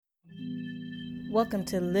Welcome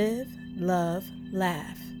to Live, Love,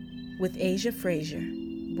 Laugh with Asia Frazier,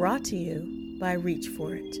 brought to you by Reach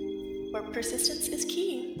For It, where persistence is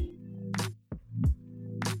key.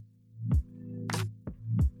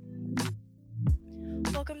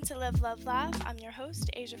 Welcome to Live, Love, Laugh. I'm your host,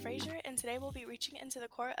 Asia Frazier, and today we'll be reaching into the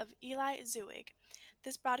core of Eli Zewig.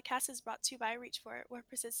 This broadcast is brought to you by Reach For It, where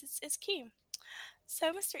persistence is key.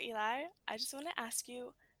 So, Mr. Eli, I just want to ask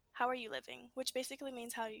you, how are you living? Which basically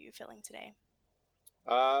means how are you feeling today?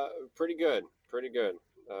 Pretty good.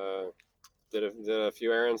 Did a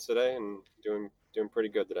few errands today and doing pretty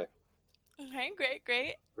good today. Okay,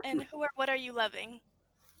 great. And who or what are you loving?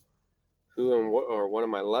 Who and what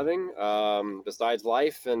am I loving? Besides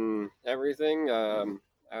life and everything,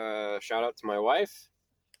 shout out to my wife,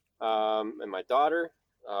 and my daughter,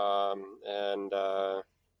 and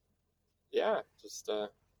just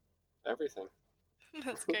everything.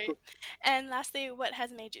 That's great. And lastly, what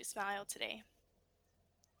has made you smile today?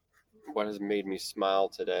 What has made me smile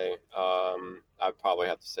today? I'd probably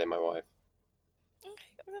have to say my wife.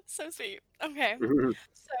 Okay, that's so sweet. Okay,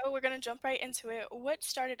 so we're going to jump right into it. What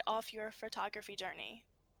started off your photography journey?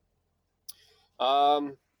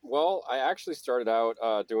 Well, I actually started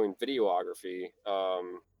out doing videography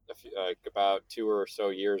about 2 or so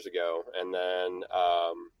years ago, and then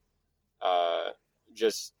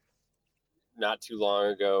just not too long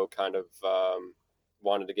ago, kind of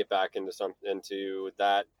wanted to get back into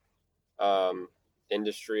that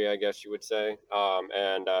industry, I guess you would say,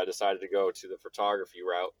 and decided to go to the photography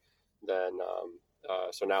route. Then,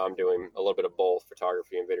 so now I'm doing a little bit of both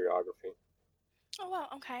photography and videography. Oh, wow.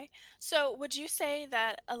 Okay. So, would you say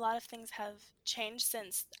that a lot of things have changed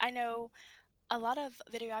since I know a lot of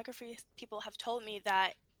videography people have told me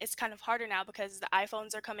that it's kind of harder now because the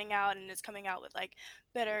iPhones are coming out and it's coming out with like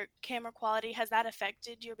better camera quality. Has that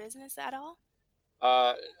affected your business at all?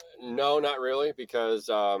 No, not really, because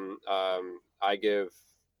I give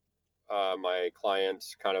my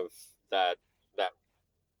clients kind of that that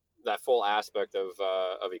that full aspect of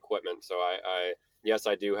equipment. So I yes,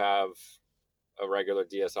 I do have a regular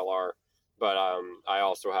DSLR, but I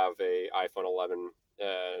also have a iPhone 11.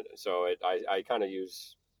 So I kind of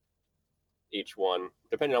use each one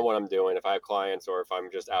depending on what I'm doing. If I have clients or if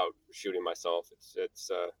I'm just out shooting myself,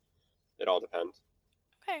 it all depends.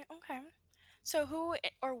 Okay. So, who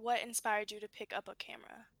or what inspired you to pick up a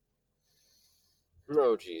camera?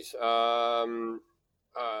 Oh, geez.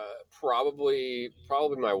 Probably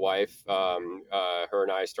my wife. Her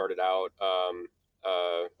and I started out,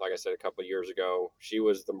 like I said, a couple of years ago.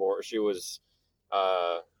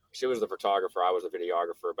 Uh, she was the photographer. I was the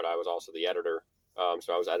videographer, but I was also the editor.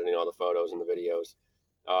 So I was editing all the photos and the videos.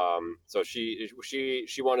 So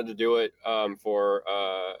she wanted to do it for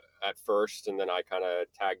at first, and then I kind of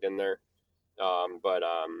tagged in there. But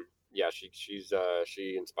yeah,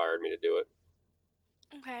 she inspired me to do it.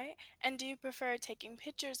 Okay. And do you prefer taking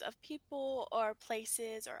pictures of people or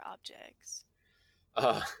places or objects?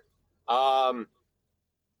 Uh, um,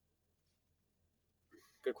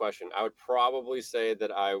 Good question. I would probably say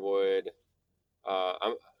that I would. Uh,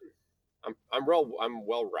 I'm I'm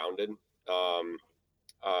well rounded.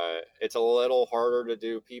 It's a little harder to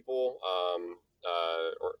do people,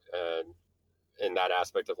 or in that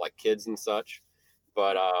aspect of like kids and such.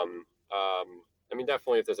 But I mean,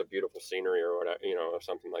 definitely if there's a beautiful scenery or whatever, or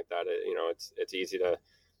something like that, it's easy to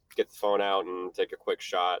get the phone out and take a quick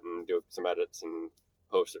shot and do some edits and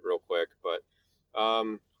post it real quick. But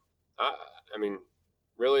I, I mean,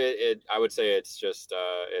 really, I would say it's just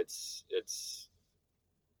it's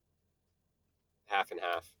half and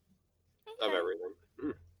half of Okay. everything.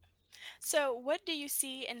 So, what do you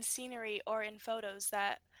see in scenery or in photos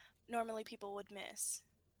that normally people would miss?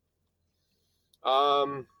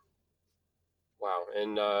 Um, wow,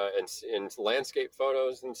 in landscape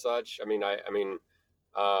photos and such.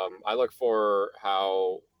 I look for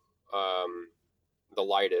how um, the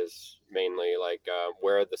light is mainly like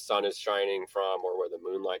where the sun is shining from or where the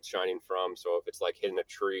moonlight's shining from. So if it's like hitting a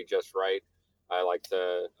tree just right, I like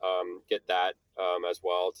to get that as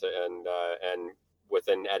well to and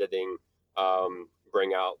within editing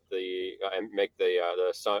bring out the and make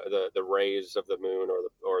the sun the rays of the moon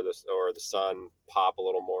or the sun pop a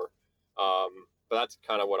little more. But that's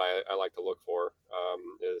kind of what I like to look for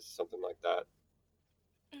is something like that.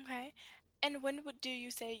 Okay. And when do you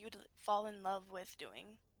say you'd fall in love with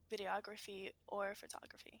doing videography or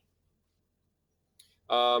photography?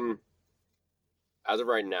 Um, as of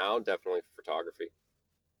right now, definitely photography.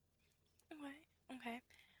 Okay.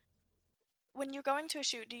 When you're going to a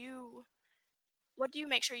shoot, what do you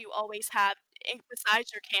make sure you always have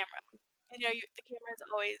besides your camera? The camera is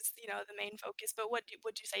always, the main focus, but what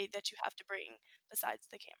would you say that you have to bring besides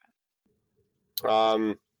the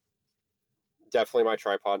camera? Definitely my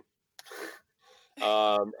tripod.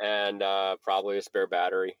 And probably a spare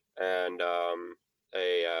battery and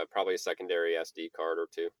probably a secondary SD card or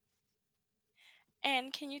two.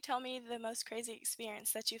 And can you tell me the most crazy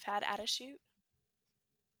experience that you've had at a shoot?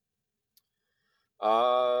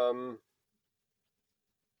 Um,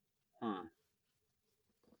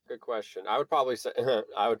 Good question. I would probably say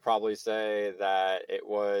that it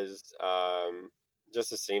was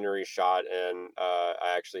just a scenery shot, and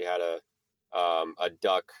I actually had a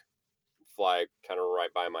duck fly kind of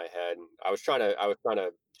right by my head. I was trying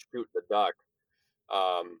to shoot the duck.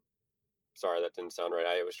 Um, Sorry, that didn't sound right.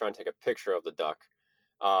 I was trying to take a picture of the duck.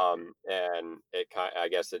 And I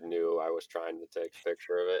guess it knew I was trying to take a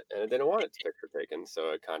picture of it, and it didn't want its picture taken,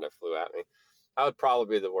 so it kind of flew at me. That would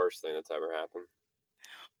probably be the worst thing that's ever happened.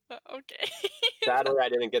 Okay. Sadly, I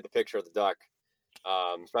didn't get the picture of the duck.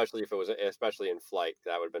 Especially in flight,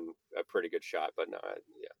 that would have been a pretty good shot. But no,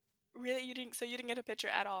 yeah, Really? So you didn't get a picture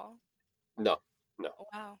at all? no, no.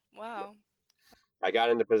 Wow. Wow. I got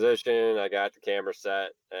into position, I got the camera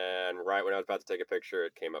set, and right when I was about to take a picture,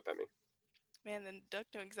 it came up at me. Man, the duck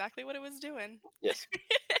knew exactly what it was doing. Yes,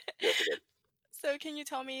 yes, it did. So can you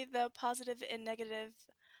tell me the positive and negative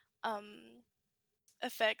um,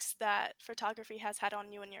 effects that photography has had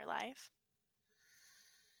on you in your life?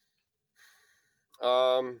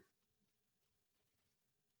 Um,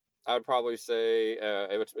 I would probably say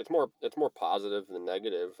it's more positive than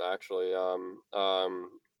negative, actually.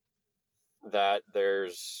 That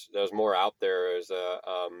there's more out there.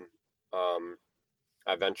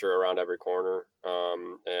 I venture around every corner,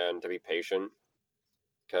 and to be patient,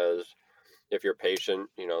 because if you're patient,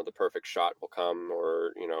 the perfect shot will come.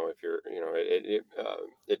 Or if you're,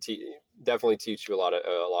 definitely teach you a lot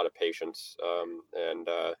of patience, and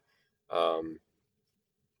um,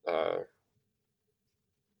 uh,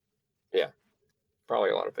 yeah, probably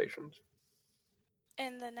a lot of patience.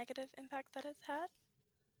 And the negative impact that it's had?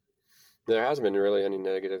 There hasn't been really any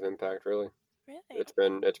negative impact, really. Really?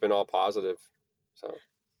 It's been all positive. So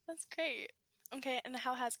That's great. Okay, and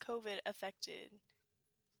how has COVID affected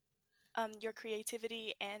your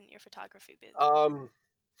creativity and your photography business?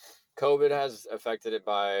 COVID has affected it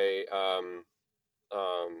by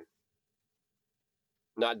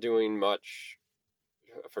not doing much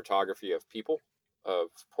photography of people, of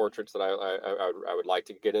portraits that I would like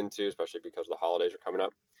to get into, especially because the holidays are coming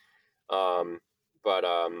up. But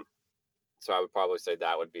So I would probably say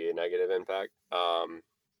that would be a negative impact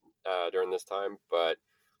during this time. But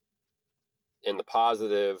in the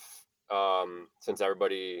positive, since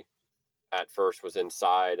everybody at first was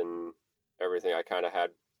inside and everything, I kind of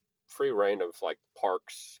had free reign of like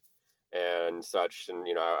parks and such. And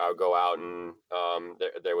I would go out, and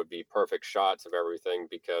there would be perfect shots of everything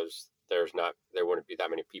because there wouldn't be that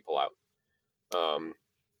many people out.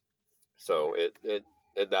 So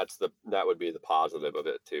that would be the positive of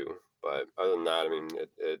it too. But other than that, I mean,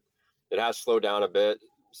 it has slowed down a bit.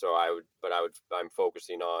 So I'm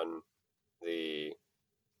focusing on the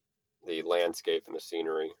landscape and the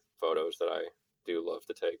scenery photos that I do love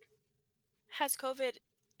to take. Has COVID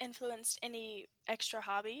influenced any extra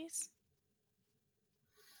hobbies?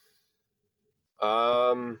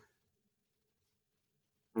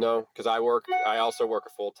 No, because I also work a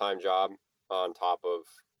full-time job on top of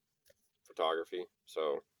photography.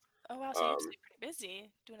 So, Oh wow, so you stay pretty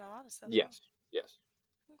busy doing a lot of stuff. yes, yes.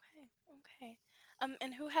 Okay, okay.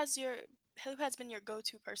 And who has been your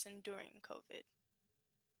go-to person during COVID?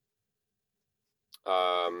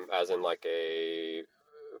 As in like a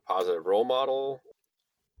positive role model.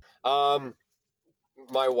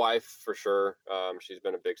 My wife for sure. She's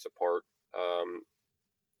been a big support. And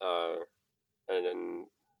then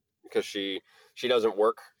because she doesn't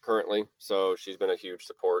work currently, so she's been a huge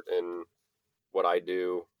support in what I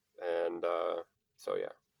do, and so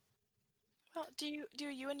yeah. Well, do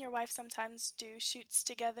you and your wife sometimes do shoots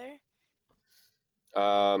together?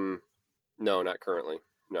 No, not currently.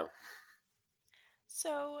 No.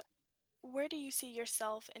 So, where do you see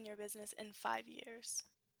yourself in your business in 5 years?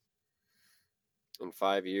 In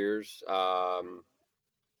 5 years,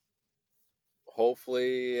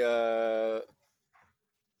 hopefully, I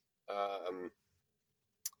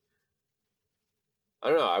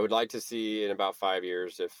don't know. I would like to see in about 5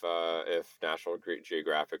 years if National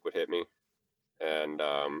Geographic would hit me, and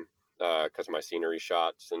because my scenery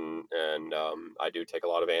shots, and I do take a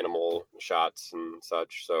lot of animal shots and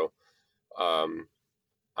such. So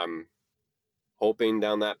I'm hoping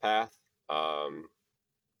down that path.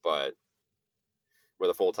 But with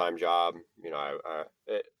a full-time job,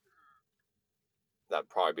 that'd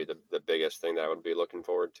probably be the biggest thing that I would be looking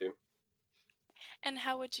forward to. And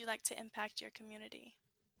how would you like to impact your community?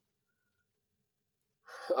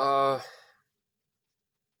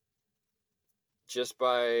 Just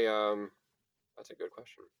by that's a good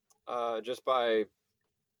question. Just by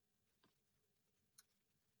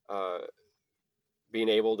being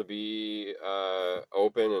able to be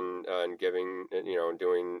open and giving,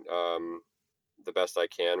 doing the best I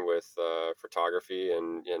can with photography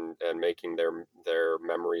and making their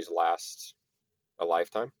memories last a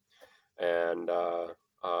lifetime. And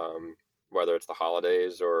whether it's the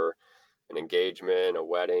holidays or an engagement, a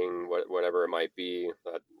wedding, whatever it might be,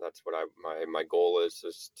 that's what my goal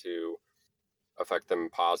is to affect them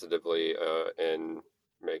positively in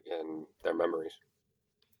their memories.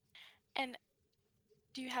 And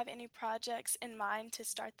do you have any projects in mind to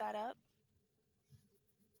start that up?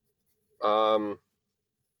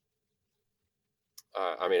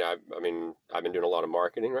 I've been doing a lot of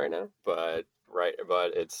marketing right now, but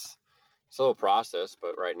it's a little process.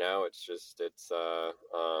 But right now, it's just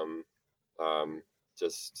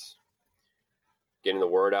getting the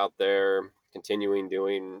word out there, continuing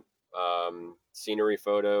doing scenery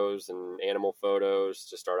photos and animal photos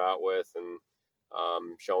to start out with, and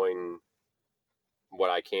showing what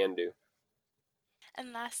I can do.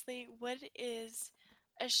 And lastly, what is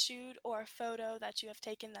a shoot or a photo that you have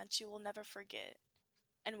taken that you will never forget,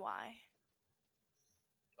 and why?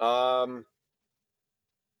 I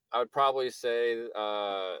would probably say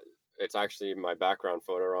it's actually my background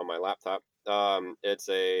photo on my laptop. It's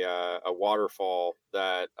a waterfall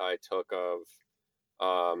that I took of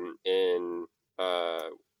in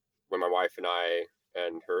when my wife and I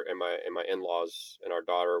and my in-laws and our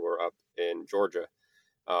daughter were up in Georgia,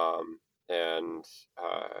 and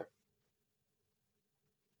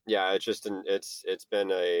yeah, it's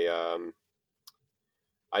been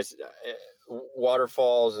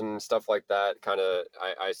waterfalls and stuff like that. Kind of,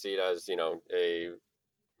 I see it as it's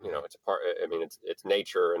a part. I mean, it's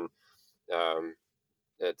nature, and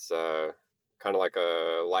it's kind of like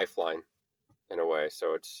a lifeline in a way.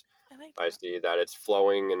 So I see that it's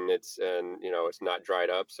flowing, and it's not dried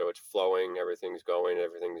up, so it's flowing. Everything's going.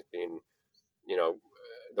 Everything's being,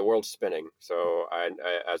 the world's spinning. So I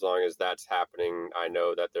as long as that's happening, I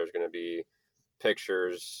know that there's going to be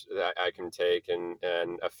pictures that I can take and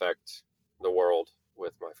affect the world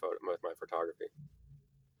with my photography.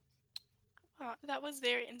 Wow, that was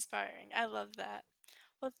very inspiring. I love that.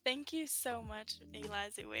 Well, thank you so much, Eli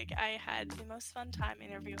Zwick. I had the most fun time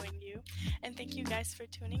interviewing you, and thank you guys for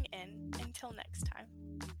tuning in. Until next time.